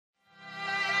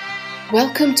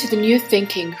Welcome to the New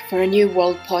Thinking for a New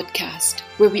World podcast,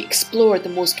 where we explore the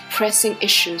most pressing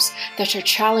issues that are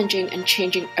challenging and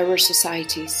changing our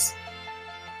societies.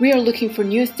 We are looking for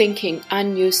new thinking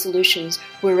and new solutions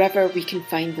wherever we can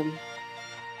find them.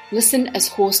 Listen as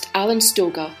host Alan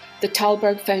Stoga, the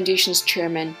Talberg Foundation's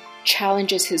chairman,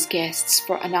 challenges his guests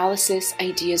for analysis,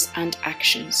 ideas and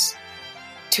actions.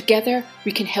 Together,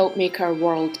 we can help make our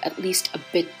world at least a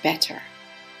bit better.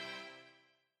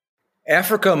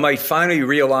 Africa might finally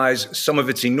realize some of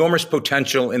its enormous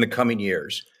potential in the coming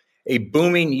years. A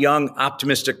booming, young,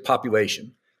 optimistic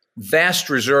population, vast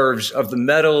reserves of the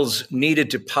metals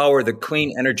needed to power the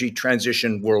clean energy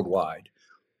transition worldwide,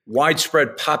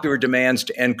 widespread popular demands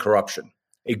to end corruption,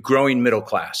 a growing middle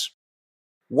class.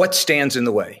 What stands in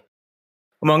the way?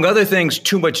 Among other things,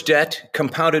 too much debt,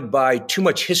 compounded by too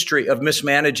much history of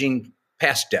mismanaging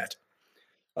past debt.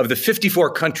 Of the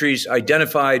 54 countries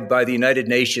identified by the United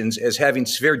Nations as having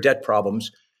severe debt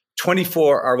problems,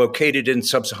 24 are located in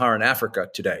Sub-Saharan Africa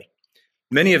today.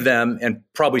 Many of them, and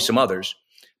probably some others,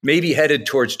 may be headed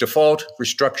towards default,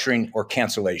 restructuring, or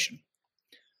cancellation.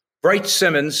 Bright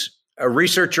Simmons, a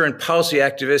researcher and policy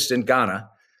activist in Ghana,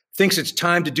 thinks it's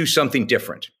time to do something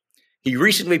different. He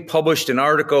recently published an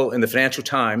article in the Financial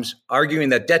Times arguing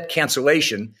that debt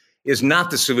cancellation is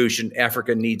not the solution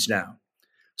Africa needs now.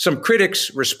 Some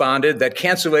critics responded that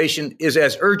cancellation is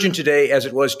as urgent today as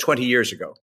it was 20 years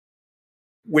ago,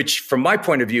 which, from my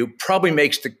point of view, probably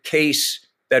makes the case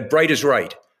that Bright is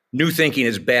right. New thinking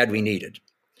is badly needed.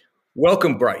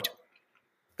 Welcome, Bright.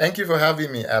 Thank you for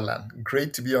having me, Alan.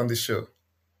 Great to be on the show.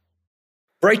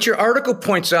 Bright, your article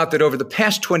points out that over the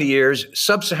past 20 years,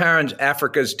 Sub-Saharan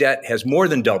Africa's debt has more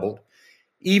than doubled,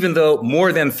 even though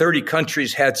more than 30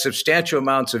 countries had substantial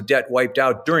amounts of debt wiped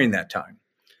out during that time.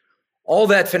 All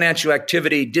that financial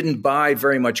activity didn't buy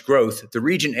very much growth. The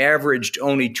region averaged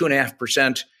only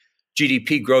 2.5%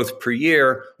 GDP growth per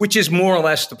year, which is more or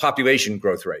less the population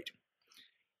growth rate.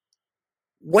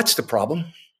 What's the problem?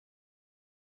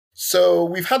 So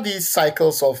we've had these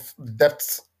cycles of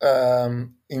debt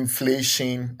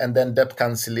inflation and then debt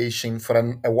cancellation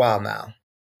for a while now.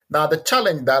 Now, the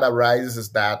challenge that arises is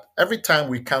that every time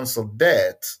we cancel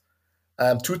debt,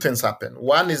 two things happen.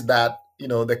 One is that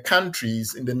the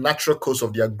countries in the natural course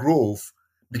of their growth,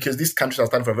 because these countries are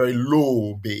starting from a very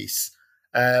low base,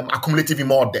 accumulate even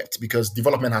more debt because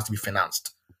development has to be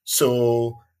financed.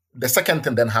 So the second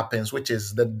thing then happens, which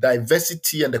is the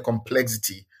diversity and the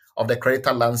complexity of the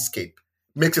creditor landscape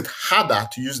makes it harder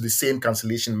to use the same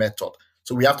cancellation method.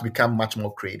 So we have to become much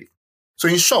more creative. So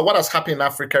in short, what has happened in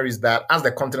Africa is that as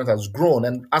the continent has grown,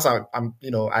 and as I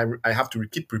have to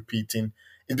keep repeating,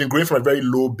 it's been growing from a very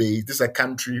low base. This is a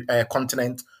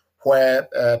continent where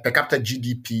per capita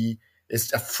GDP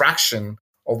is a fraction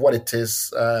of what it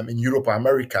is in Europe or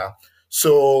America.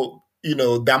 So,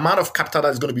 the amount of capital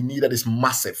that is going to be needed is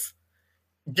massive.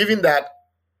 Given that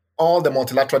all the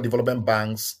multilateral development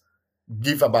banks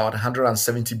give about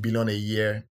 170 billion a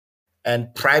year,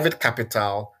 and private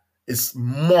capital is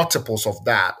multiples of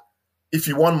that. If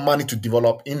you want money to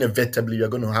develop, inevitably, you're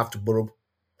going to have to borrow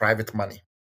private money.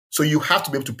 So you have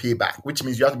to be able to pay back, which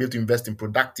means you have to be able to invest in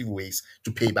productive ways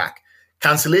to pay back.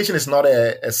 Cancellation is not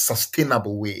a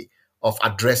sustainable way of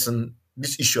addressing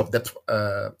this issue of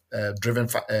debt-driven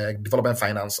development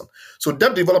financing. So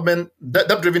debt-driven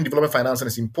development financing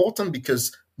is important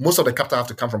because most of the capital have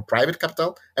to come from private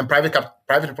capital, and private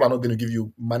people are not going to give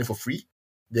you money for free.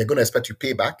 They're going to expect you to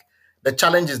pay back. The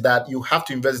challenge is that you have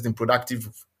to invest in productive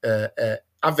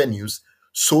avenues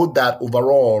so that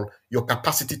overall your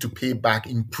capacity to pay back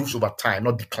improves over time,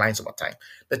 not declines over time.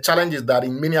 The challenge is that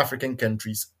in many African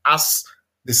countries, as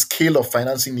the scale of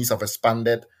financing needs have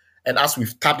expanded and as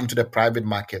we've tapped into the private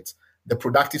market, the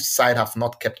productive side have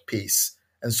not kept pace.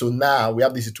 And so now we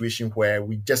have this situation where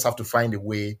we just have to find a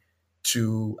way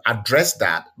to address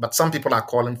that. But some people are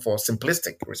calling for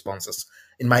simplistic responses,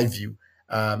 in my view,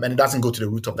 and it doesn't go to the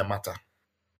root of the matter.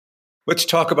 Let's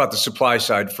talk about the supply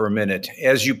side for a minute.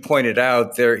 As you pointed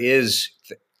out, there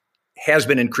has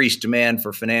been increased demand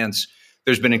for finance.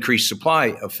 There's been increased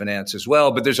supply of finance as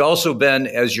well. But there's also been,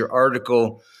 as your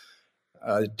article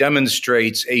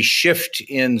demonstrates, a shift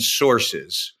in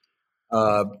sources.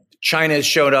 China has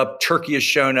shown up. Turkey has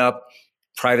shown up.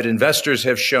 Private investors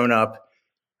have shown up.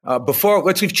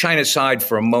 Let's leave China aside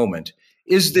for a moment.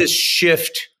 Is this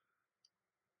shift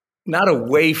not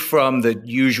away from the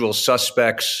usual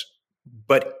suspects,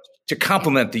 but to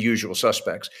complement the usual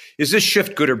suspects? Is this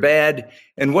shift good or bad?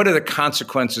 And what are the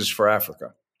consequences for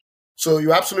Africa? So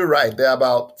you're absolutely right. There are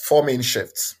about four main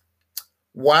shifts.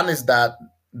 One is that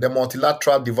the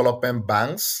multilateral development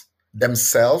banks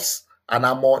themselves are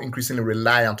now more increasingly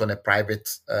reliant on the private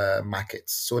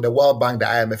markets. So the World Bank, the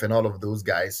IMF, and all of those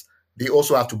guys, they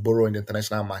also have to borrow in the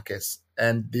international markets,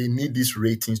 and they need these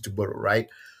ratings to borrow, right?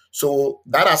 So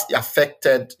that has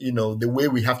affected, the way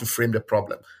we have to frame the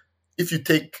problem. If you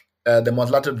take the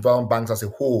multilateral development banks as a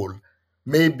whole,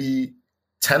 maybe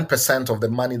 10% of the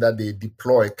money that they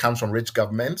deploy comes from rich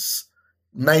governments,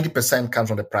 90% comes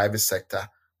from the private sector,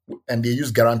 and they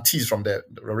use guarantees from the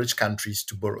rich countries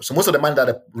to borrow. So most of the money that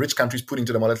the rich countries put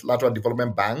into the multilateral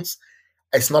development banks,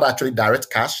 it's not actually direct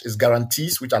cash, it's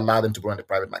guarantees which allow them to borrow in the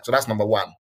private market. So that's number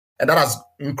one. And that has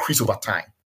increased over time.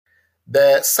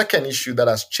 The second issue that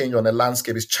has changed on the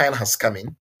landscape is China has come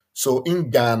in. So in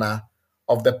Ghana,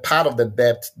 of the part of the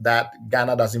debt that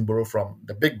Ghana doesn't borrow from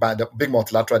the big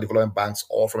multilateral development banks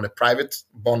or from the private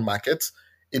bond markets,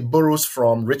 it borrows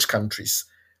from rich countries.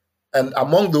 And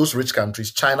among those rich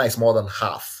countries, China is more than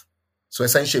half. So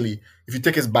essentially, if you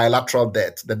take its bilateral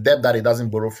debt, the debt that it doesn't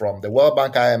borrow from the World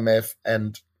Bank, IMF,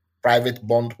 and private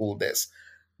bondholders,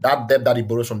 that debt that it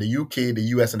borrows from the UK, the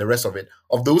US, and the rest of it,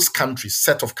 of those countries,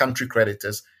 set of country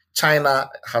creditors, China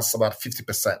has about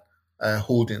 50%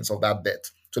 holdings of that debt.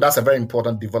 So that's a very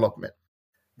important development.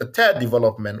 The third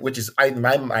development, which is, to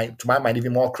my mind,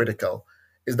 even more critical,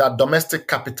 is that domestic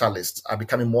capitalists are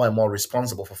becoming more and more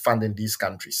responsible for funding these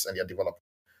countries and their development.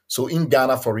 So in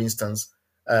Ghana, for instance,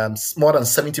 more than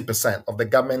 70% of the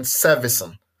government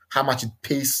servicing how much it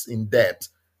pays in debt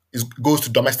goes to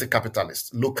domestic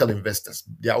capitalists, local investors,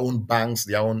 their own banks,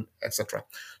 their own, etc.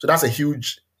 So that's of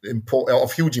huge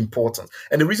importance.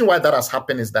 And the reason why that has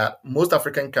happened is that most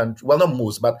African countries, well, not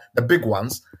most, but the big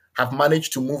ones, have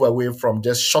managed to move away from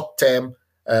just short-term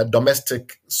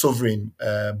domestic sovereign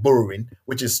borrowing,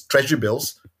 which is treasury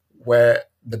bills, where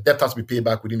the debt has to be paid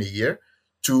back within a year,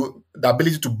 to the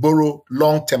ability to borrow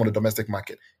long-term on the domestic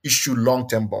market, issue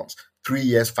long-term bonds, 3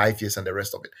 years, 5 years, and the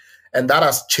rest of it. And that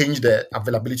has changed the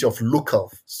availability of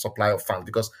local supply of funds,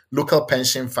 because local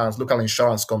pension funds, local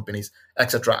insurance companies,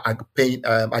 etc.,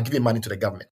 are giving money to the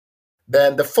government.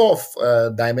 Then the fourth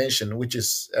dimension, which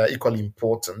is equally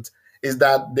important, is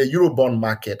that the Eurobond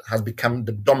market has become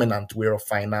the dominant way of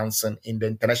financing in the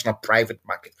international private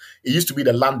market. It used to be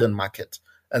the London market.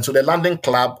 And so the London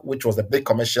Club, which was the big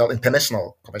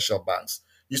international commercial banks,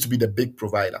 used to be the big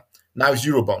provider. Now it's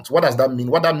Eurobonds. What does that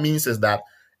mean? What that means is that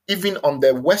even on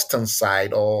the Western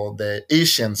side or the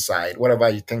Asian side, whatever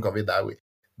you think of it that way,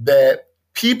 the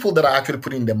people that are actually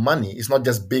putting the money is not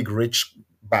just big, rich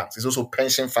banks. It's also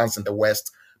pension funds in the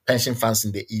West, pension funds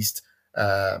in the East.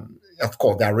 Of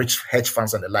course, there are rich hedge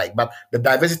funds and the like, but the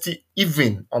diversity,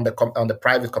 even on the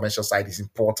private commercial side, is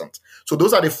important. So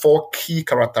those are the four key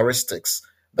characteristics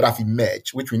that have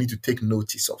emerged, which we need to take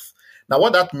notice of. Now,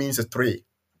 what that means is three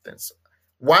things.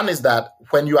 One is that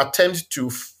when you attempt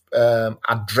to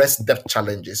address debt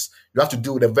challenges, you have to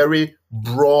deal with a very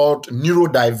broad,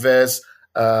 neurodiverse,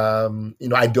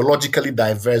 ideologically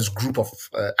diverse group of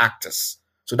actors.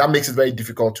 So that makes it very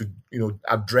difficult to,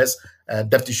 address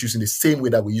debt issues in the same way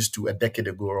that we used to a decade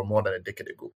ago or more than a decade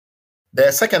ago.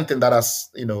 The second thing that has,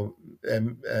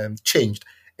 changed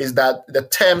is that the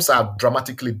terms are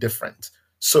dramatically different.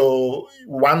 So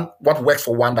what works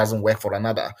for one doesn't work for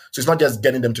another. So it's not just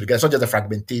getting them together. It's not just the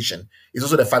fragmentation. It's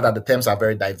also the fact that the terms are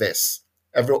very diverse.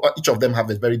 Each of them have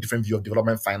a very different view of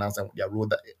development finance and their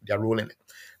role in it.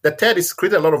 The third is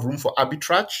create a lot of room for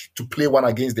arbitrage, to play one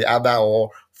against the other,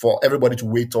 or for everybody to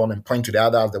wait on and point to the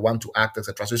other as the one to act,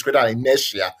 etc. So it's created an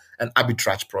inertia and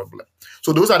arbitrage problem.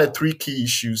 So those are the three key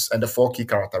issues and the four key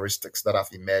characteristics that have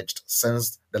emerged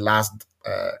since the last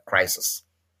crisis.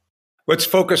 Let's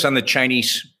focus on the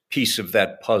Chinese piece of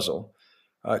that puzzle.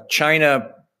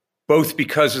 China, both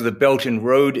because of the Belt and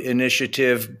Road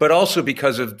Initiative, but also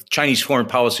because of Chinese foreign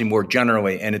policy more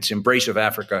generally and its embrace of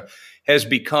Africa, has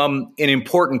become an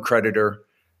important creditor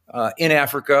in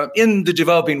Africa, in the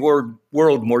developing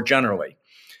world more generally.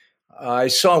 I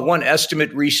saw one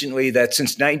estimate recently that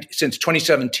since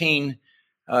 2017,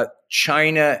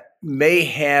 China may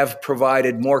have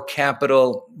provided more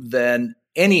capital than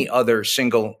any other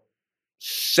single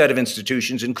set of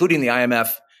institutions, including the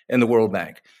IMF and the World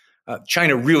Bank.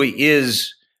 China really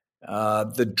is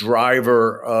the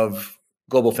driver of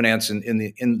global finance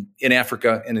in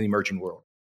Africa and in the emerging world.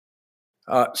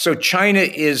 So China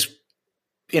is,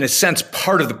 in a sense,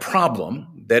 part of the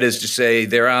problem. That is to say,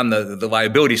 they're on the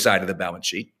liability side of the balance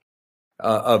sheet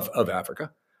of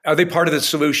Africa. Are they part of the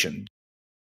solution?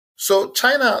 So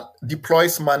China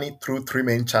deploys money through three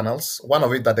main channels. One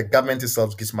of it that the government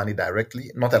itself gives money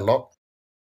directly, not a lot.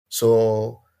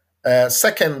 So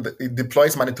second, it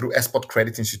deploys money through export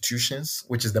credit institutions,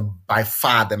 which is by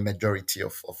far the majority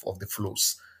of the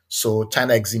flows. So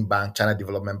China Exim Bank, China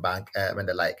Development Bank, and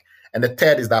the like. And the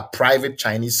third is that private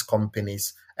Chinese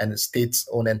companies and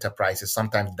state-owned enterprises,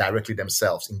 sometimes directly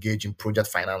themselves, engage in project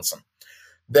financing.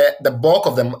 The bulk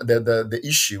of the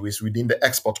issue is within the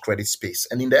export credit space.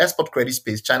 And in the export credit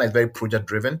space, China is very project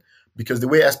driven, because the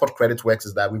way export credit works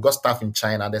is that we've got stuff in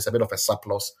China, there's a bit of a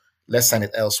surplus, let's send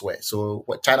it elsewhere. So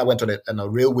China went on a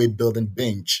railway building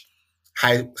binge,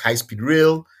 high speed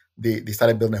rail. They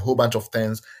started building a whole bunch of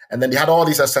things, and then they had all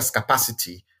this excess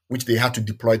capacity which they had to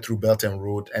deploy through Belt and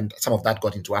Road, and some of that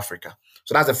got into Africa.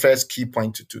 So that's the first key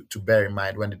point to bear in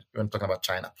mind when talking about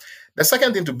China. The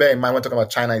second thing to bear in mind when talking about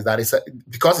China is that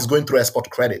because it's going through export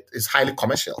credit, it's highly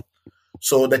commercial.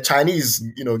 So the Chinese,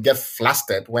 get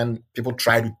flustered when people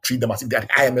try to treat them as if they're the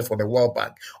IMF or the World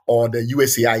Bank or the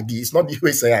USAID. It's not the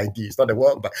USAID, it's not the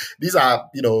World Bank. These are,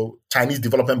 Chinese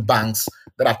development banks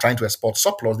that are trying to export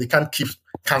surplus. They can't keep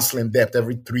canceling debt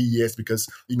every 3 years because,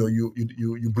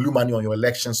 you blew money on your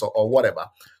elections or whatever.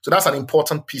 So that's an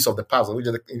important piece of the puzzle, which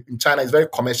in China is very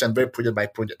commercial and very project by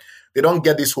project. They don't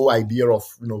get this whole idea of,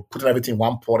 putting everything in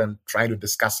one pot and trying to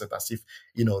discuss it as if,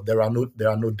 there are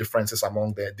no differences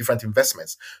among the different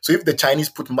investments. So if the Chinese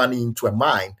put money into a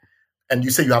mine and you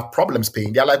say you have problems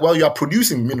paying, they're like, well, you are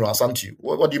producing minerals, aren't you?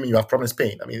 What do you mean you have problems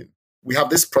paying? I mean, we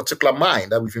have this particular mine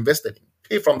that we've invested in.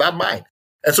 Pay from that mine.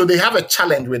 And so they have a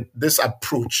challenge with this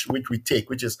approach which we take,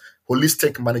 which is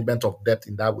holistic management of debt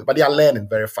in that way. But they are learning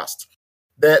very fast.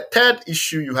 The third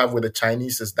issue you have with the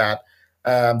Chinese is that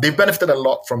they've benefited a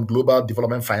lot from global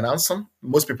development financing.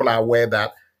 Most people are aware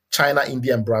that China,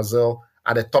 India, and Brazil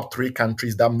are the top 3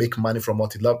 countries that make money from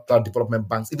multilateral development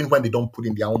banks, even when they don't put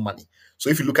in their own money.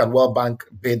 So if you look at World Bank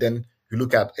bidding, you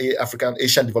look at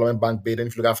Asian Development Bank bidding,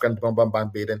 if you look at African Development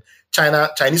Bank bidding,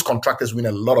 Chinese contractors win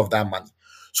a lot of that money.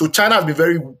 So China has been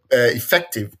very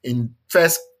effective in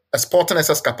first exporting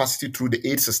excess capacity through the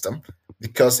aid system,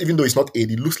 because even though it's not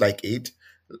aid, it looks like aid,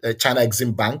 China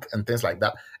Exim Bank and things like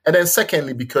that. And then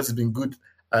secondly, because it's been good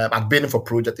at bidding for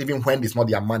projects, even when it's not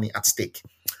their money at stake.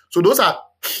 So those are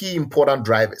key important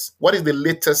drivers. What is the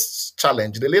latest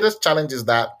challenge? The latest challenge is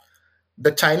that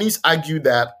the Chinese argue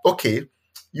that, okay,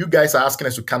 you guys are asking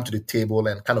us to come to the table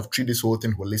and kind of treat this whole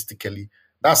thing holistically.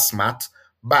 That's smart.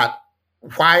 But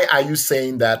why are you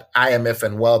saying that IMF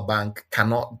and World Bank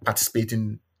cannot participate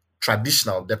in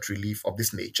traditional debt relief of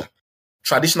this nature?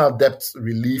 Traditional debt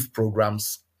relief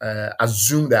programs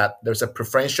assume that there's a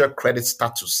preferential credit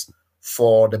status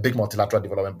for the big multilateral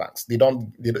development banks. You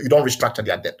don't restructure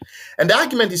their debt. And the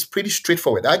argument is pretty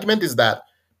straightforward. The argument is that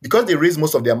because they raise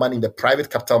most of their money in the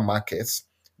private capital markets,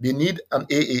 they need an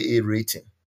AAA rating.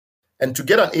 And to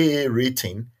get an AAA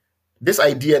rating, this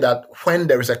idea that when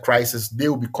there is a crisis, they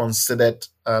will be considered,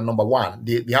 number one,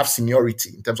 they have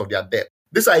seniority in terms of their debt.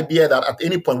 This idea that at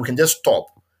any point we can just stop,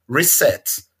 reset,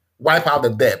 wipe out the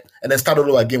debt, and then start all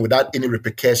over again without any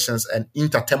repercussions and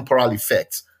intertemporal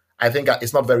effects, I think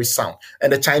it's not very sound.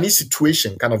 And the Chinese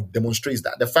situation kind of demonstrates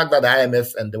that. The fact that the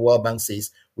IMF and the World Bank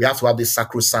says we have to have this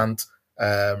sacrosanct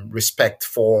respect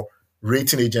for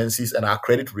rating agencies and our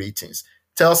credit ratings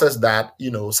tells us that,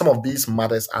 some of these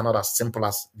matters are not as simple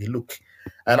as they look.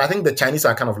 And I think the Chinese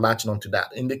are kind of latching onto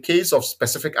that. In the case of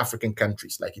specific African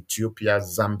countries like Ethiopia,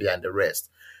 Zambia, and the rest,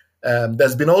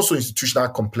 there's been also institutional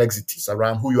complexities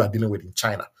around who you are dealing with in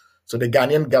China. So the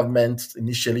Ghanaian government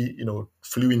initially,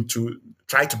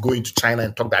 tried to go into China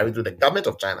and talk directly to the government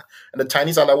of China. And the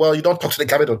Chinese are like, well, you don't talk to the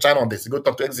government of China on this. You go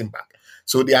talk to Exim Bank.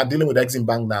 So they are dealing with Exim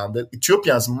Bank now. The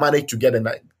Ethiopians managed to get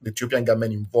the Ethiopian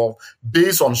government involved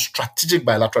based on strategic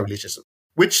bilateral relationships,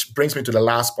 which brings me to the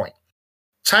last point.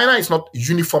 China is not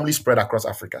uniformly spread across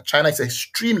Africa. China is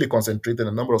extremely concentrated in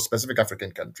a number of specific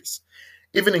African countries.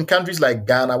 Even in countries like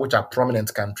Ghana, which are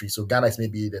prominent countries, so Ghana is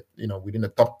maybe within the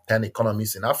top 10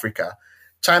 economies in Africa,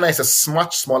 China is a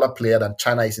much smaller player than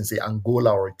China is in, say,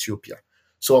 Angola or Ethiopia.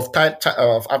 So of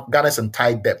Ghana's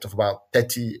entire debt of about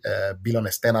 30 billion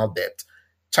external debt,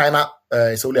 China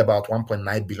is only about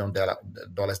 $1.9 billion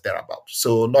thereabout.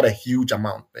 So not a huge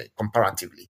amount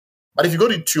comparatively. But if you go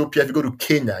to Ethiopia, if you go to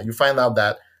Kenya, you find out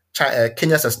that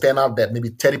Kenya's external debt, maybe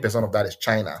 30% of that is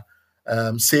China.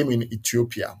 Same in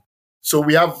Ethiopia. So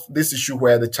we have this issue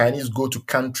where the Chinese go to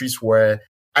countries where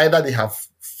either they have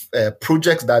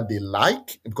projects that they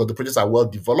like because the projects are well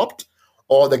developed,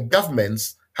 or the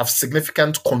governments have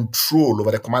significant control over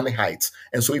the commanding heights.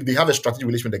 And so if they have a strategic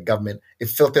relationship with the government, it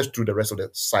filters through the rest of the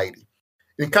society.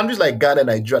 In countries like Ghana and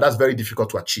Nigeria, that's very difficult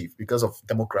to achieve because of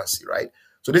democracy, right?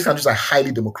 So these countries are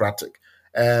highly democratic.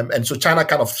 And so China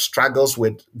kind of struggles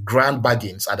with grand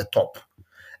bargains at the top.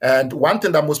 And one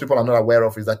thing that most people are not aware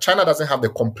of is that China doesn't have the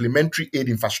complementary aid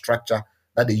infrastructure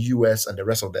that the US and the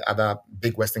rest of the other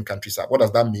big Western countries have. What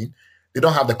does that mean? They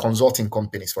don't have the consulting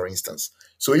companies, for instance.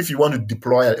 So if you want to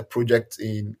deploy a project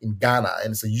in Ghana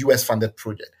and it's a US funded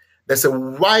project, there's a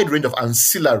wide range of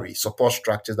ancillary support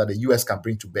structures that the US can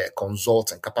bring to bear,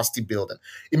 consulting, capacity building.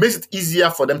 It makes it easier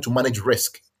for them to manage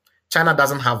risk. China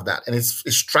doesn't have that. And it's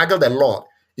struggled a lot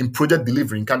in project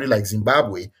delivery in countries like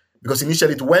Zimbabwe, because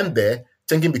initially it went there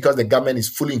thinking because the government is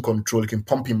fully in control, it can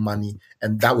pump in money,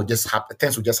 and that would just happen.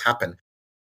 Things would just happen.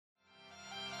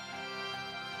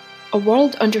 A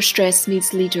world under stress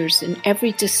needs leaders in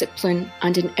every discipline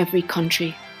and in every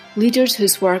country. Leaders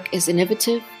whose work is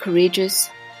innovative, courageous,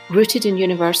 rooted in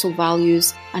universal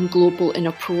values, and global in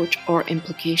approach or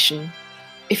implication.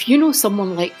 If you know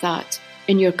someone like that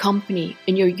in your company,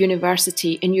 in your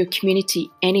university, in your community,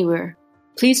 anywhere,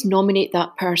 please nominate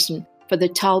that person for the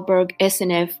Talberg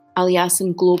SNF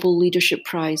Aliasen Global Leadership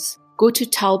Prize. Go to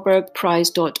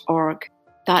talbergprize.org.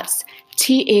 That's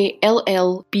TALLBERG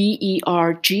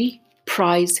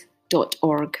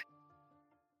prize.org.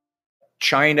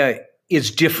 China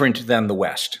is different than the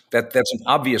West. That's an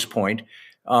obvious point,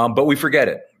 but we forget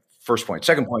it. First point.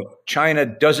 Second point, China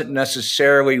doesn't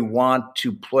necessarily want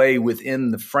to play within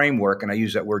the framework, and I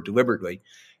use that word deliberately,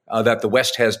 that the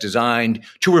West has designed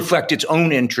to reflect its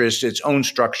own interests, its own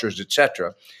structures, et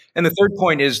cetera. And the third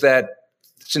point is that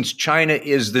since China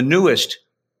is the newest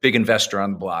big investor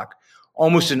on the block,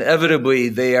 almost inevitably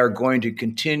they are going to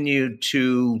continue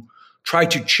to try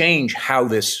to change how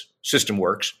this system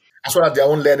works. As well as their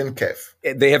own learning curve.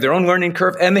 They have their own learning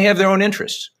curve and they have their own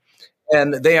interests.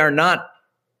 And they are not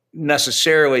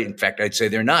necessarily, in fact, I'd say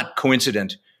they're not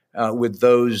coincident with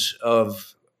those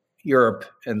of Europe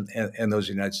and those of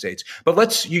the United States.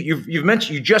 But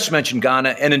you just mentioned Ghana.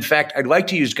 And in fact, I'd like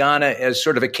to use Ghana as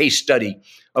sort of a case study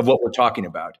of what we're talking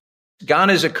about.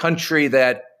 Ghana is a country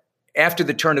that after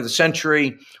the turn of the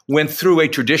century went through a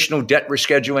traditional debt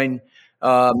rescheduling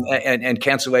and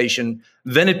cancellation.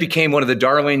 Then it became one of the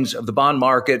darlings of the bond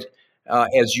market,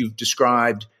 as you've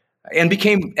described, and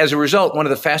became, as a result, one of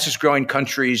the fastest growing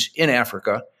countries in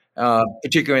Africa,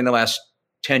 particularly in the last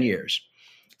 10 years.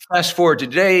 Fast forward to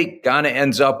today, Ghana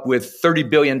ends up with $30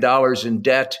 billion in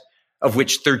debt, of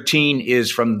which 13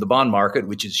 is from the bond market,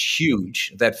 which is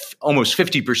huge. That's almost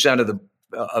 50%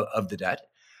 of the debt.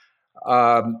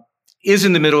 Is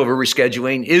in the middle of a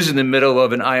rescheduling, is in the middle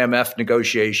of an IMF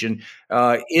negotiation,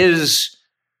 is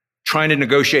trying to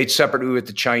negotiate separately with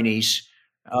the Chinese,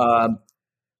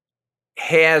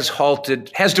 has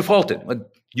defaulted.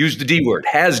 Use the D word,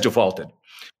 has defaulted.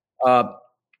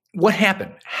 What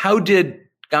happened? How did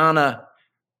Ghana,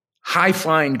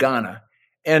 high-flying Ghana,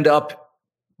 end up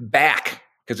back,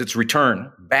 because it's returned,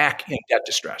 back in debt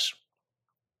distress?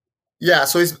 Yeah,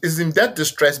 so it's in debt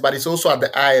distress, but it's also at the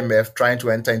IMF trying to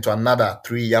enter into another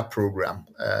 3-year program,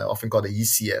 often called the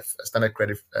ECF, a Standard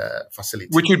Credit Facility.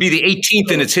 Which would be the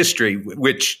 18th in its history,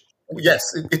 which... Yes,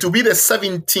 it will be the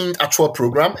 17th actual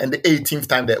program and the 18th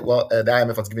time that the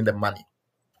IMF has given them money.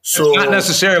 So it's not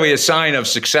necessarily a sign of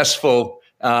successful,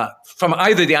 from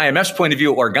either the IMF's point of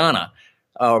view or Ghana,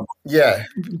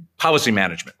 policy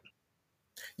management.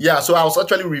 Yeah, so I was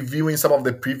actually reviewing some of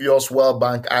the previous World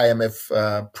Bank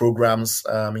IMF programs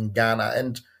in Ghana.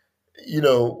 And,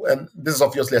 and this is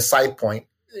obviously a side point.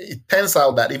 It turns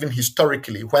out that even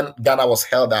historically, when Ghana was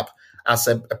held up as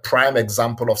a prime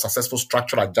example of successful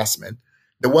structural adjustment,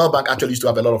 the World Bank actually used to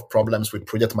have a lot of problems with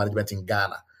project management in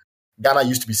Ghana. Ghana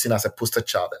used to be seen as a poster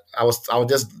child. I was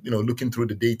just looking through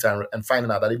the data and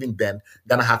finding out that even then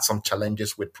Ghana had some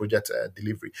challenges with project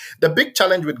delivery. The big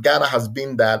challenge with Ghana has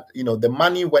been that the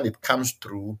money, when it comes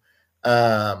through,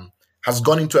 has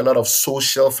gone into a lot of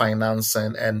social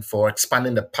financing and for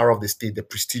expanding the power of the state, the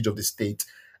prestige of the state,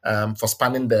 for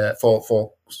expanding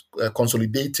for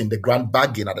consolidating the grand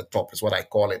bargain at the top is what I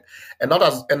call it,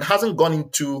 and hasn't gone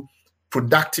into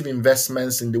productive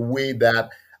investments in the way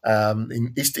that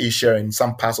in East Asia and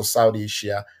some parts of South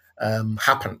Asia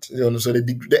happened. So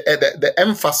the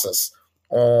emphasis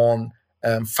on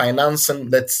financing,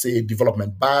 let's say,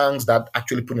 development banks that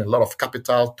actually put in a lot of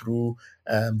capital through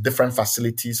different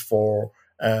facilities for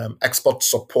export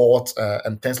support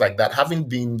and things like that, haven't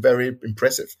been very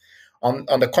impressive. On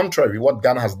the contrary, what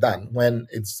Ghana has done when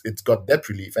it's got debt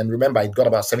relief, and remember, it got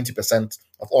about 70%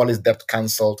 of all its debt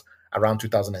cancelled around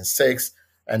 2006,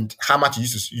 and how much it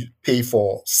used to pay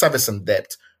for servicing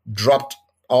debt dropped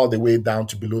all the way down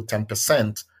to below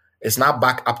 10%. It's now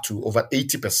back up to over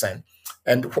 80%.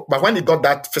 But when it got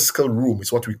that fiscal room,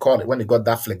 is what we call it, when it got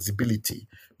that flexibility,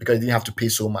 because it didn't have to pay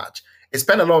so much, it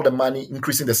spent a lot of the money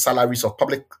increasing the salaries of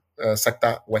public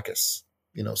sector workers.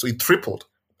 So it tripled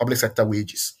public sector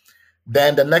wages.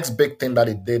 Then the next big thing that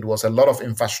it did was a lot of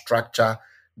infrastructure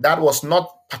that was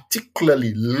not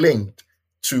particularly linked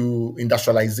to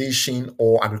industrialization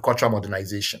or agricultural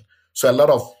modernization. So a lot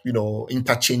of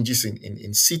interchanges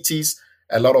in cities,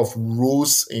 a lot of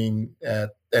roads in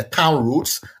town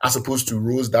roads, as opposed to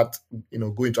roads that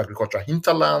go into agricultural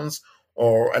hinterlands,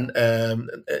 or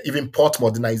even port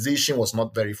modernization was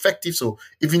not very effective. So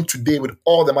even today, with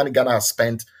all the money Ghana has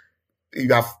spent,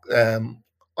 you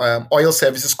have oil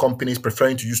services companies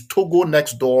preferring to use Togo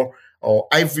next door or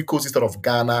Ivory Coast instead of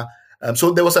Ghana.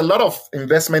 So there was a lot of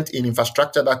investment in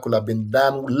infrastructure that could have been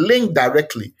done linked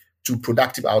directly to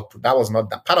productive output. That was not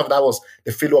that. Part of that was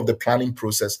the failure of the planning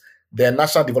process. The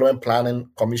National Development Planning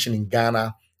Commission in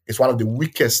Ghana is one of the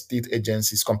weakest state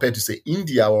agencies compared to, say,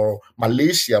 India or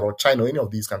Malaysia or China or any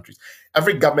of these countries.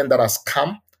 Every government that has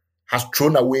come has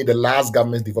thrown away the last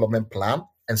government's development plan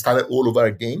and started all over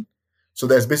again. So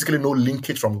there's basically no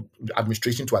linkage from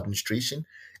administration to administration.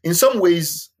 In some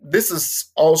ways, this has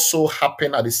also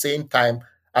happened at the same time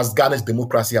as Ghana's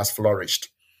democracy has flourished.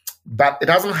 But it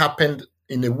hasn't happened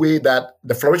in a way that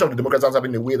the flourish of the democracy has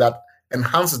happened in a way that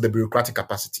enhances the bureaucratic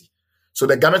capacity. So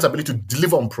the government's ability to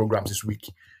deliver on programs is weak.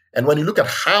 And when you look at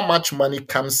how much money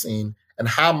comes in and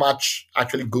how much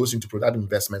actually goes into productive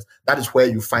investments, that is where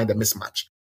you find a mismatch.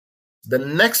 The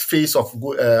next phase of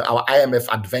our IMF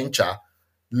adventure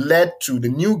led to the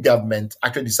new government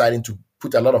actually deciding to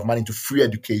put a lot of money into free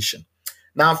education.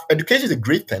 Now, education is a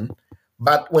great thing,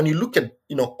 but when you look at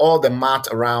all the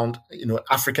math around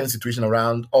African situation,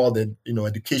 around all the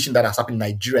education that has happened in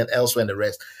Nigeria and elsewhere and the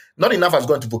rest, not enough has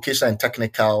gone to vocational and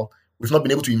technical. We've not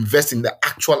been able to invest in the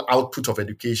actual output of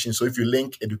education. So if you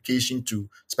link education to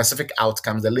specific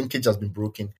outcomes, the linkage has been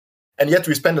broken. And yet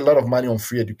we spend a lot of money on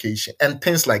free education and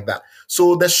things like that.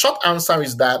 So the short answer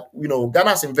is that, Ghana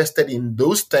has invested in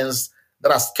those things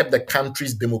that has kept the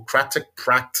country's democratic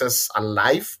practice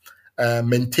alive,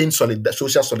 maintained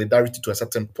social solidarity to a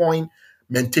certain point,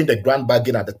 maintained the grand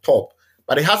bargain at the top.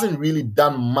 But it hasn't really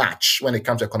done much when it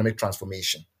comes to economic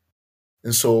transformation.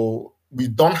 And so we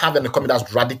don't have an economy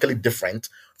that's radically different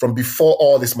from before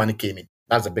all this money came in.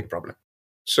 That's a big problem.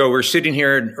 So we're sitting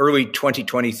here in early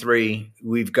 2023.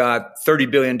 We've got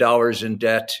 $30 billion in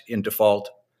debt in default.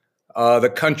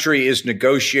 The country is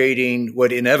negotiating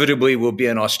what inevitably will be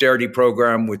an austerity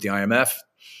program with the IMF,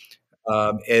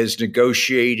 is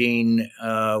negotiating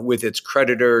with its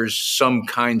creditors some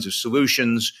kinds of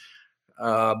solutions.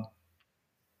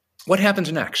 What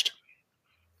happens next?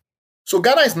 So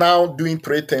Ghana is now doing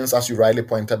three things, as you rightly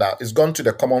pointed out. It's gone to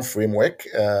the common framework.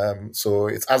 So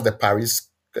it's asked the Paris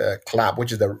Club,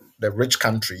 which is the rich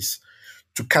countries,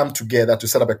 to come together to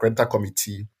set up a creditor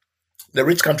committee. The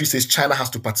rich country says China has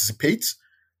to participate.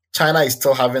 China is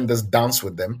still having this dance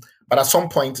with them. But at some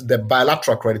point, the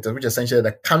bilateral creditors, which essentially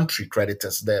the country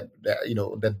creditors, the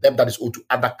debt that is owed to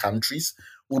other countries,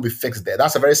 will be fixed there.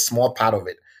 That's a very small part of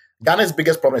it. Ghana's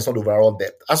biggest problem is not overall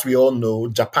debt. As we all know,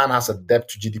 Japan has a debt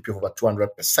to GDP of over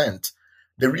 200%.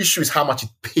 The issue is how much it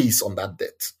pays on that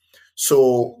debt.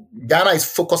 So Ghana is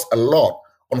focused a lot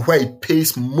on where it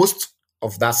pays most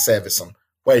of that service on,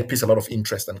 where it pays a lot of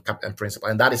interest and principal,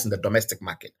 and that is in the domestic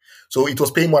market. So it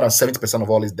was paying more than 70% of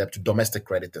all its debt to domestic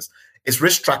creditors. It's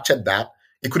restructured that.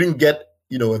 It couldn't get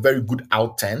a very good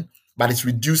outturn, but it's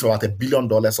reduced about $1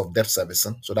 billion of debt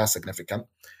servicing, so that's significant.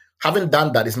 Having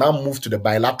done that, it's now moved to the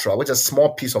bilateral, which is a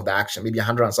small piece of the action, maybe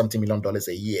 $100 and something million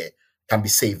a year can be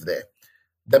saved there.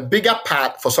 The bigger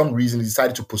part, for some reason,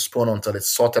 decided to postpone until it's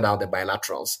sorted out the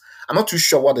bilaterals. I'm not too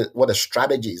sure what the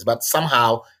strategy is, but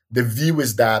somehow the view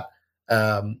is that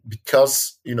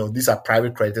because these are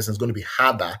private creditors and it's going to be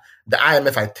harder, the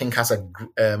IMF, I think, has a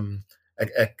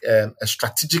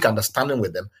strategic understanding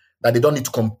with them that they don't need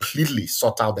to completely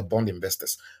sort out the bond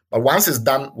investors. But once it's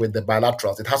done with the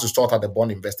bilaterals, it has to sort out the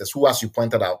bond investors, who, as you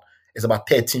pointed out, is about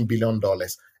 $13 billion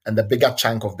and the bigger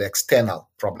chunk of the external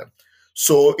problem.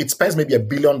 So it spends maybe $1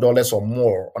 billion or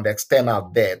more on the external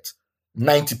debt.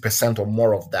 90% or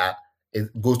more of that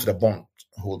goes to the bond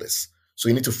holders. So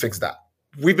you need to fix that.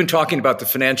 We've been talking about the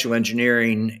financial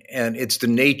engineering, and it's the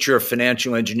nature of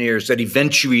financial engineers that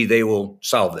eventually they will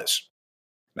solve this.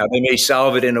 Now, they may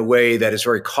solve it in a way that is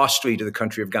very costly to the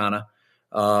country of Ghana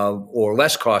or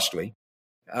less costly.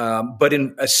 But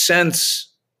in a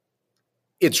sense,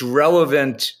 it's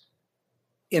relevant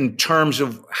in terms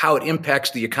of how it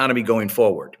impacts the economy going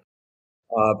forward.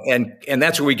 And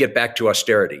that's where we get back to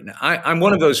austerity. Now, I'm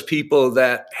one of those people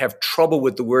that have trouble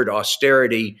with the word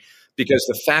austerity because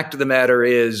the fact of the matter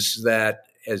is that,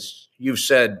 as you've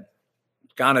said,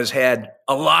 Ghana's had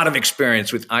a lot of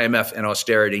experience with IMF and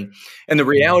austerity. And the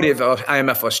reality of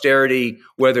IMF austerity,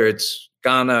 whether it's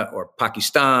Ghana or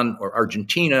Pakistan or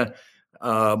Argentina,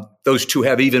 those two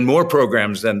have even more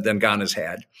programs than Ghana's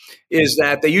had, is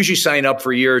that they usually sign up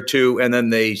for a year or two and then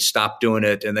they stop doing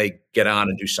it and they get on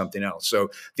and do something else. So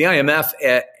the IMF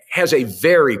has a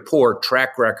very poor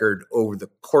track record over the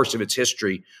course of its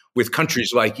history with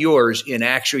countries like yours in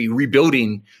actually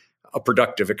rebuilding a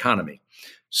productive economy.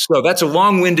 So that's a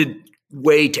long-winded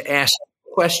way to ask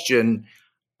the question.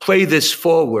 Play this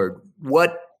forward.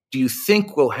 What do you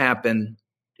think will happen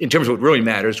in terms of what really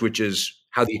matters, which is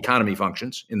how the economy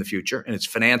functions in the future and it's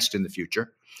financed in the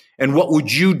future? And what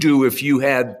would you do if you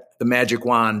had the magic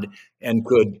wand and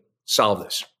could solve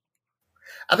this?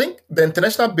 I think the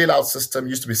international bailout system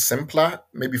used to be simpler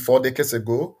maybe 4 decades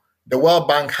ago. The World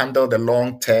Bank handled the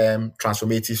long-term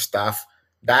transformative stuff.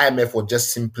 The IMF was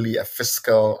just simply a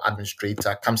fiscal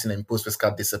administrator, comes in and imposes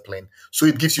fiscal discipline. So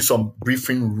it gives you some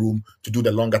briefing room to do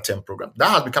the longer-term program.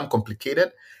 That has become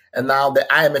complicated. And now the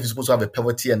IMF is supposed to have a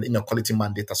poverty and inequality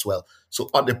mandate as well. So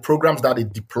on the programs that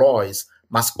it deploys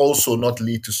must also not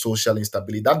lead to social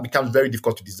instability. That becomes very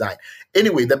difficult to design.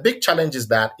 Anyway, the big challenge is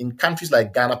that in countries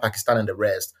like Ghana, Pakistan, and the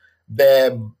rest,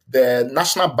 the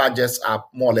national budgets are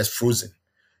more or less frozen.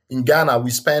 In Ghana,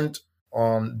 we spend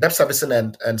on debt servicing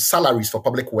and salaries for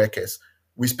public workers.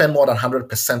 We spend more than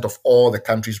 100% of all the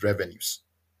country's revenues.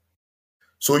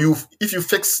 So if you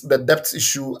fix the debt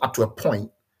issue up to a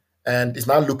point, and it's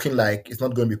now looking like it's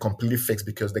not going to be completely fixed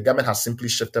because the government has simply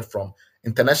shifted from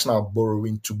international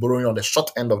borrowing to borrowing on the short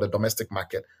end of the domestic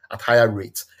market at higher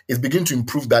rates. It's beginning to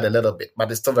improve that a little bit, but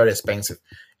it's still very expensive.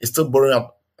 It's still borrowing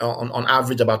up on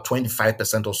average about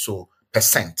 25% or so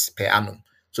percent per annum.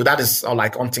 So that is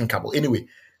like unthinkable. Anyway,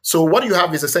 so what you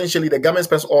have is essentially the government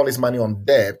spends all its money on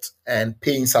debt and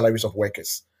paying salaries of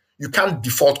workers. You can't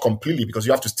default completely because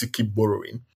you have to still keep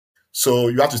borrowing. So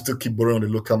you have to still keep borrowing on the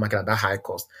local market at that high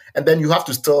cost. And then you have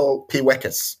to still pay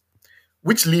workers,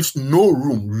 which leaves no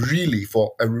room really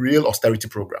for a real austerity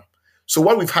program. So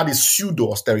what we've had is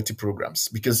pseudo austerity programs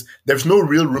because there's no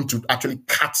real room to actually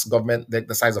cut government,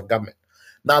 the size of government.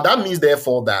 Now that means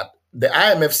therefore that the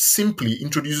IMF simply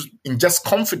injects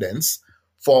confidence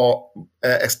for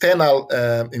external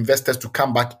investors to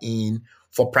come back in,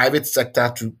 for private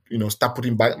sector to start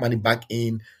putting money back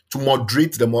in, to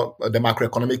moderate the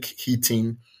macroeconomic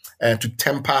heating, to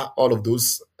temper all of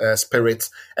those spirits.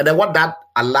 And then what that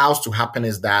allows to happen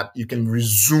is that you can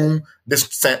resume this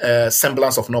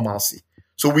semblance of normalcy.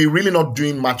 So we're really not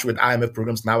doing much with IMF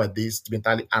programs nowadays, to be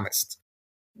entirely honest.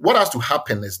 What has to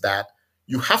happen is that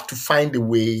you have to find a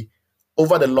way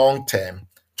over the long term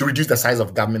to reduce the size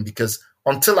of government, because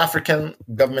until African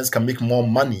governments can make more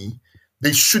money,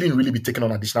 they shouldn't really be taking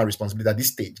on additional responsibility at this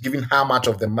stage, given how much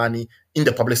of the money in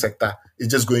the public sector is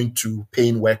just going to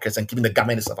paying workers and keeping the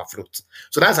government itself afloat.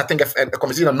 So that's, I think, a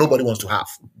conversation that nobody wants to have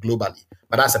globally,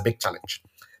 but that's a big challenge.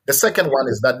 The second one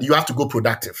is that you have to go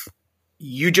productive.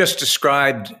 You just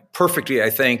described perfectly, I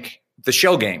think, the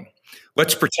shell game.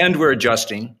 Let's pretend we're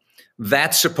adjusting.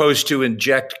 That's supposed to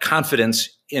inject confidence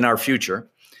in our future.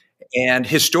 And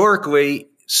historically,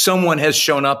 someone has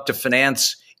shown up to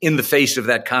finance in the face of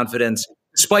that confidence,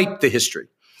 despite the history.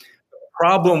 The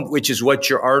problem, which is what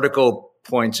your article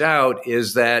points out,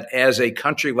 is that as a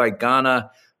country like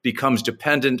Ghana becomes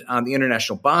dependent on the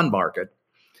international bond market,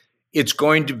 it's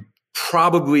going to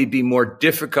probably be more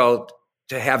difficult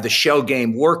to have the shell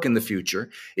game work in the future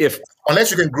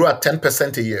unless you can grow at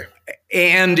 10% a year.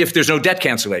 And if there's no debt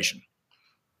cancellation.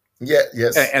 Yeah,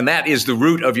 yes. And that is the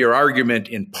root of your argument,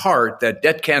 in part, that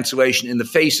debt cancellation in the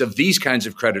face of these kinds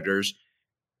of creditors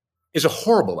is a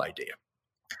horrible idea.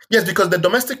 Yes, because the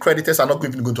domestic creditors are not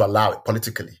even going to allow it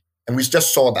politically. And we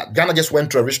just saw that. Ghana just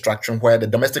went through a restructuring where the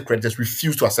domestic creditors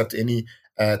refused to accept any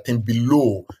thing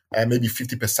below maybe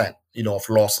 50%, of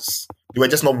losses. They were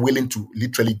just not willing to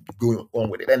literally go on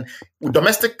with it. And with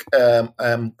domestic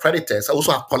creditors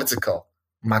also have political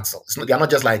muscle. They are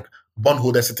not just like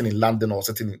bondholders sitting in London or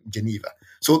sitting in Geneva.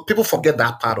 So people forget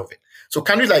that part of it. So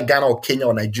countries like Ghana or Kenya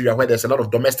or Nigeria, where there's a lot of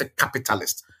domestic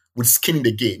capitalists with skin in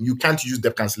the game, you can't use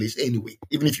debt cancellation anyway,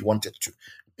 even if you wanted to.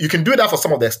 You can do that for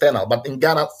some of the external, but in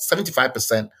Ghana,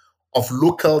 75% of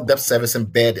local debt servicing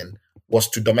burden was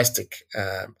to domestic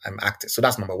actors. So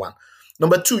that's number one.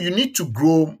 Number two, you need to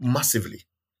grow massively.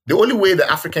 The only way the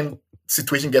African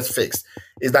situation gets fixed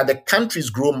is that the countries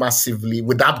grow massively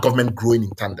without government growing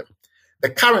in tandem. The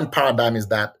current paradigm is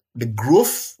that the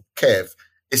growth curve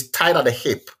is tied at the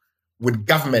hip with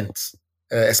government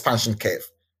expansion curve.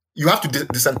 You have to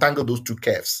disentangle those two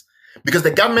curves because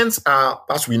the governments are,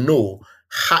 as we know,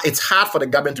 it's hard for the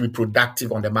government to be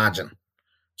productive on the margin.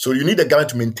 So you need the government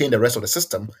to maintain the rest of the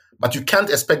system, but you can't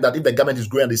expect that if the government is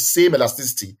growing at the same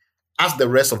elasticity as the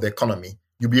rest of the economy,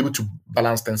 you'll be able to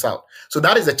balance things out. So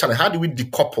that is the challenge. How do we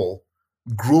decouple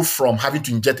grow from having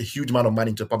to inject a huge amount of money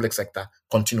into the public sector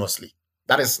continuously.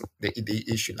 That is the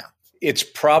issue now. It's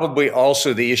probably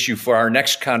also the issue for our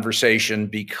next conversation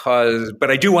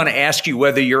but I do want to ask you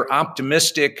whether you're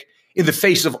optimistic in the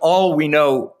face of all we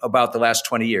know about the last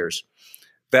 20 years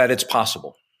that it's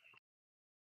possible.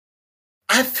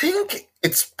 I think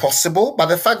it's possible, but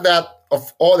the fact that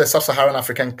of all the Sub-Saharan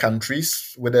African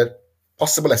countries, with the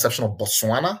possible exception of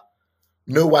Botswana,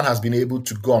 no one has been able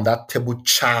to go on that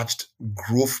turbocharged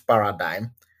growth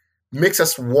paradigm makes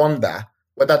us wonder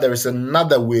whether there is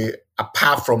another way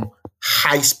apart from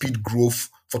high-speed growth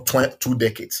for 2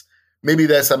 decades. Maybe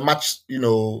there's a much,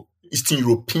 Eastern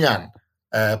European,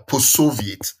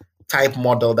 post-Soviet type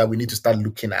model that we need to start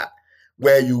looking at,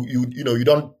 where you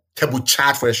don't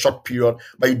turbocharge for a short period,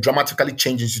 but you dramatically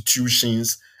change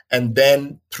institutions, and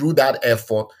then through that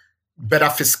effort, better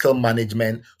fiscal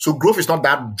management. So growth is not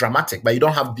that dramatic, but you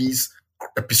don't have these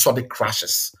episodic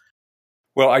crashes.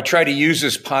 Well, I try to use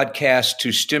this podcast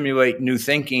to stimulate new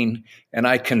thinking, and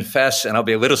I confess, and I'll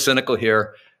be a little cynical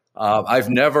here, I've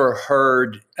never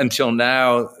heard until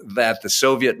now that the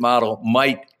Soviet model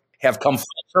might have come full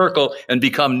circle and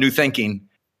become new thinking.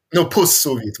 No,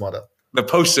 post-Soviet model. The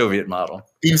post-Soviet model.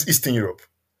 In Eastern Europe.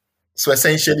 So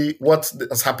essentially what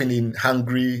has happened in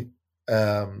Hungary,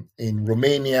 in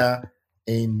Romania,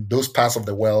 in those parts of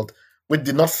the world, we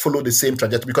did not follow the same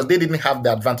trajectory because they didn't have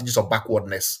the advantages of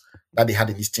backwardness that they had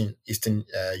in Eastern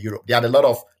Europe. They had a lot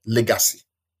of legacy,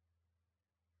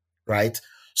 right?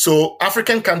 So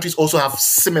African countries also have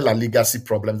similar legacy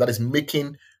problems that is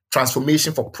making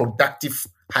transformation for productive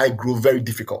high growth very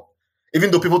difficult.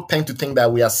 Even though people tend to think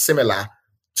that we are similar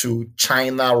to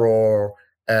China or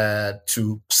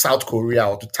to South Korea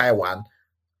or to Taiwan,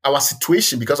 our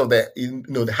situation, because of the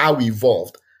how we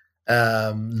evolved,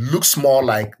 looks more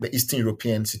like the Eastern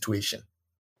European situation.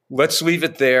 Let's leave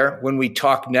it there. When we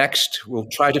talk next, we'll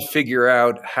try to figure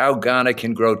out how Ghana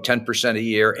can grow 10% a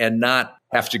year and not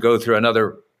have to go through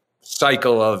another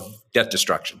cycle of debt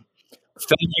destruction.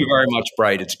 Thank you very much,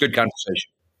 Bright. It's a good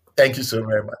conversation. Thank you so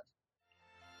very much.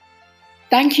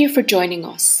 Thank you for joining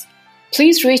us.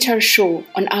 Please rate our show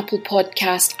on Apple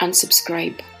Podcast and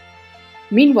subscribe.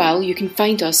 Meanwhile, you can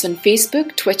find us on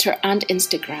Facebook, Twitter, and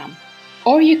Instagram.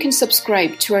 Or you can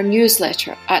subscribe to our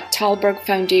newsletter at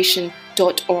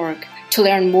tallbergfoundation.org to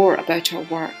learn more about our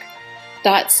work.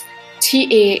 That's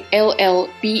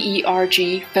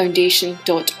TALLBERG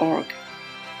foundation.org.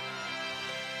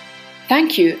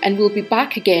 Thank you, and we'll be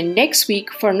back again next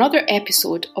week for another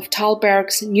episode of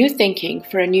Tallberg's New Thinking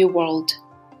for a New World.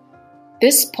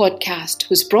 This podcast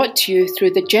was brought to you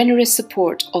through the generous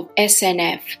support of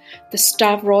SNF, the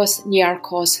Stavros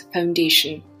Niarchos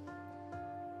Foundation.